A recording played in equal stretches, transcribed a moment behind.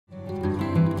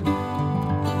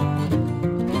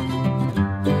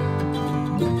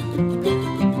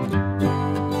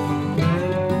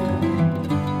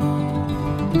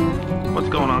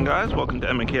welcome to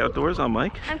M&K Outdoors. I'm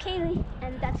Mike. I'm Kaylee,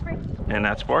 and that's Sparky. And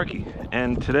that's Sparky.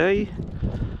 And today,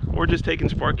 we're just taking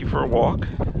Sparky for a walk.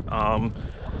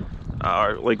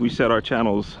 Like we said, our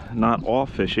channel's not all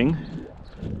fishing.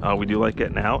 We do like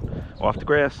getting out, off the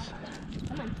grass.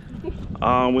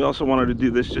 We also wanted to do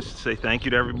this just to say thank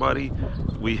you to everybody.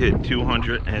 We hit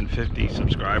 250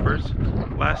 subscribers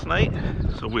last night,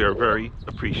 so we are very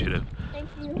appreciative. Thank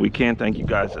you. We can't thank you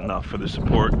guys enough for the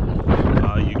support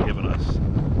you've given us.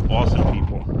 Awesome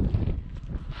people.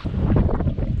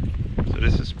 So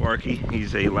this is Sparky.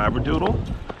 He's a Labradoodle.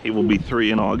 He will be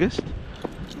 3 in August.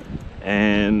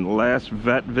 And last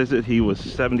vet visit he was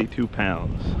 72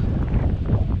 pounds.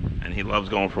 And he loves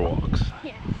going for walks.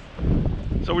 Yes.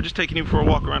 So we're just taking you for a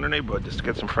walk around our neighborhood just to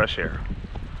get some fresh air.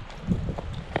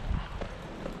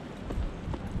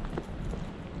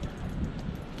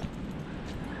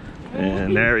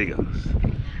 And there he goes.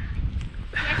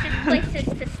 Yes, it's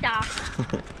places to stop.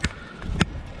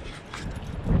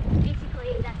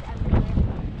 Basically, that's everywhere.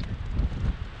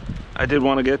 I did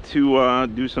want to get to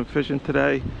do some fishing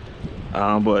today,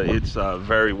 but it's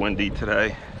very windy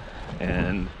today,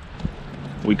 and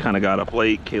we kind of got up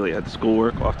late. Kaylee had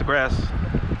schoolwork off the grass,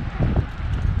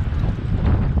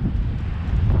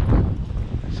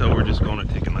 so we're just going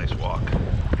to take a nice walk.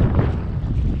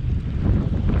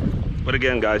 But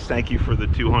again, guys, thank you for the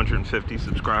 250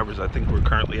 subscribers. I think we're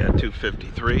currently at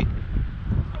 253.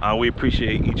 We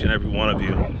appreciate each and every one of you.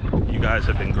 You guys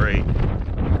have been great.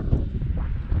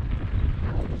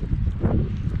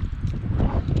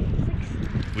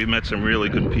 We've met some really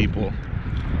good people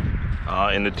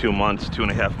in the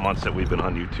 2.5 months that we've been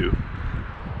on YouTube.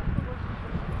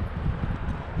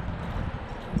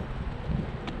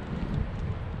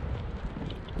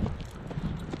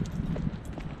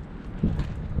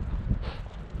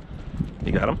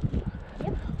 You got him?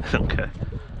 Yep. Okay.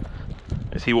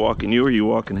 Is he walking you or are you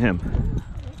walking him?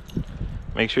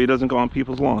 Make sure he doesn't go on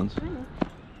people's lawns.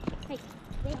 Hey,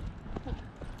 Leo.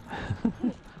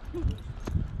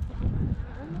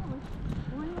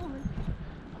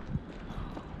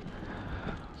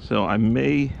 So I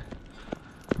may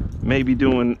be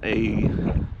doing a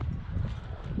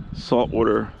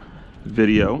saltwater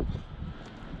video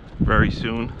very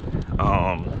soon.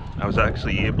 I was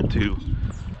actually able to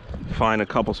find a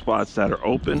couple spots that are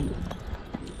open,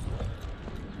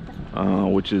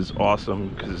 which is awesome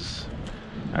because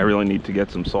I really need to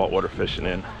get some saltwater fishing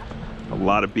in. A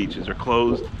lot of beaches are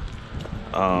closed.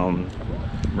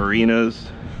 Marinas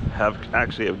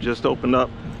have just opened up,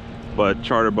 but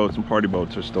charter boats and party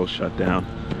boats are still shut down.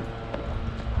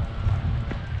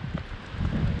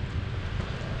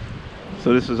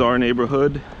 So this is our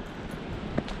neighborhood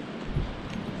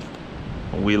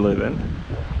we live in.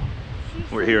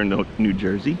 We're here in New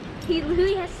Jersey. He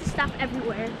literally has to stop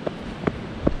everywhere.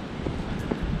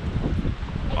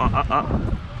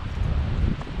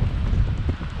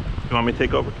 You want me to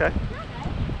take over, Kay?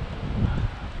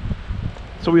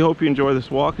 So we hope you enjoy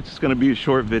this walk. It's just going to be a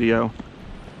short video.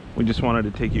 We just wanted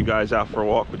to take you guys out for a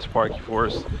walk with Sparky for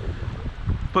us,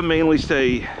 but mainly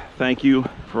say thank you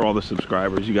for all the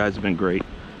subscribers. You guys have been great.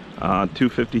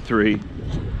 253,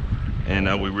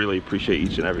 and we really appreciate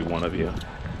each and every one of you.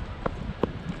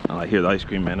 I hear the ice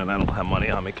cream man, and I don't have money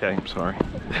on me, Kay. I'm sorry.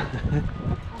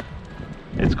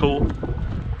 It's cool.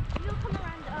 He'll come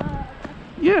around,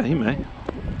 Yeah, he may.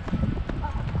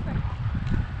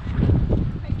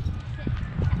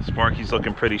 Sparky's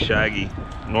looking pretty shaggy.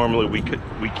 Normally we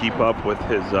keep up with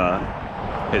his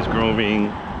grooming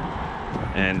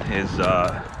and his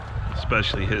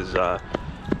especially his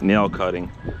nail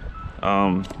cutting.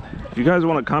 If you guys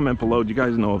want to comment below, do you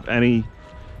guys know of any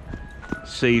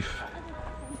safe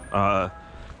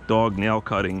dog nail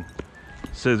cutting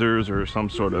scissors or some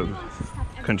sort of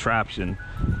contraption?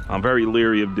 I'm very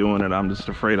leery of doing it. I'm just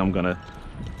afraid I'm gonna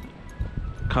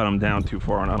cut them down too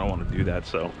far, and I don't want to do that.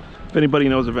 So if anybody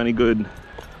knows of any good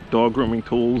dog grooming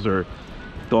tools or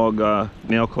dog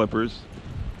nail clippers,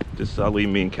 just leave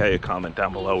me and Kay a comment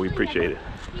down below. We appreciate it.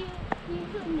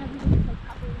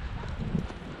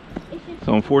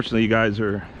 So unfortunately, you guys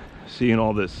are seeing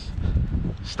all this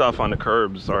stuff on the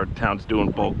curbs. Our town's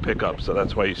doing bulk pickup, so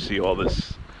that's why you see all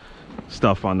this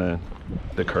stuff on the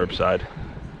curbside.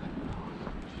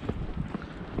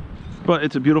 But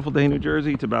it's a beautiful day in New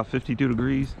Jersey. It's about 52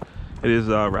 degrees. It is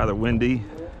rather windy.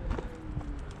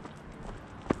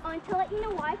 To let you know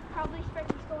why probably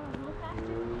Sparky's going a little faster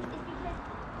is because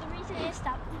the reason is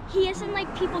that he isn't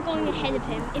like people going ahead of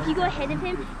him. If you go ahead of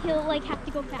him, he'll like have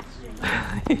to go faster.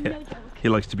 Yeah. No joke. He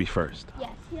likes to be first.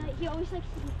 Yes, he always likes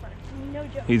to be first. No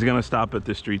joke. He's gonna stop at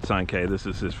the street sign, Kay. This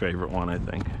is his favorite one, I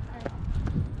think.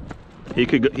 He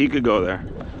could go there.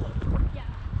 Yeah.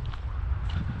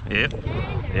 Yep.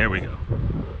 There we go.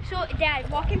 So, Dad,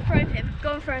 walk in front of him.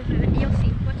 Go in front of him, and you'll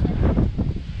see. Watch this.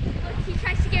 Look, he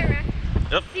tries to get around.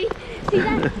 Yep. See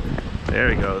that? There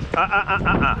he goes.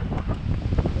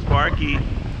 Sparky.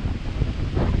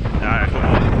 Alright, come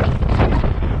on.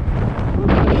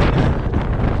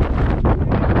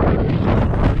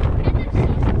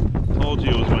 Told you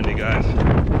it was windy, guys.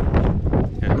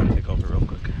 Here, I'm gonna take over real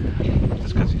quick.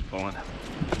 Just because he's pulling.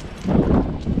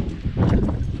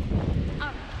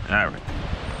 Alright.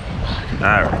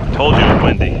 Alright. Told you it was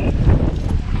windy.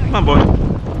 Come on, boy.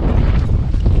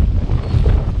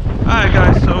 Alright,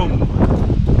 guys, so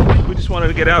we just wanted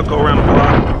to get out, go around the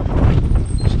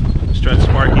block, stretch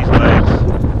Sparky's legs.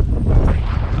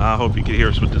 I hope you can hear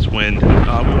us with this wind. We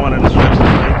wanted to stretch the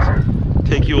legs,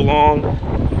 take you along,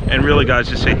 and really, guys,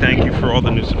 just say thank you for all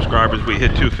the new subscribers. We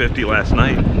hit 250 last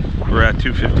night. We're at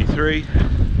 253.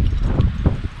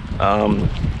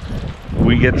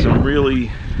 We get some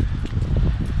really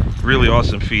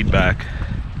awesome feedback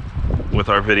with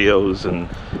our videos and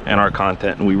our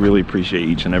content, and we really appreciate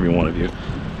each and every one of you.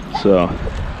 So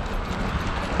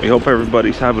we hope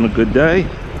everybody's having a good day.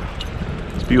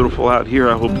 It's beautiful out here.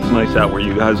 I hope it's nice out where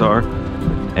you guys are,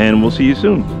 and we'll see you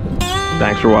soon.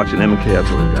 Thanks for watching M&K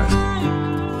Outdoors, guys.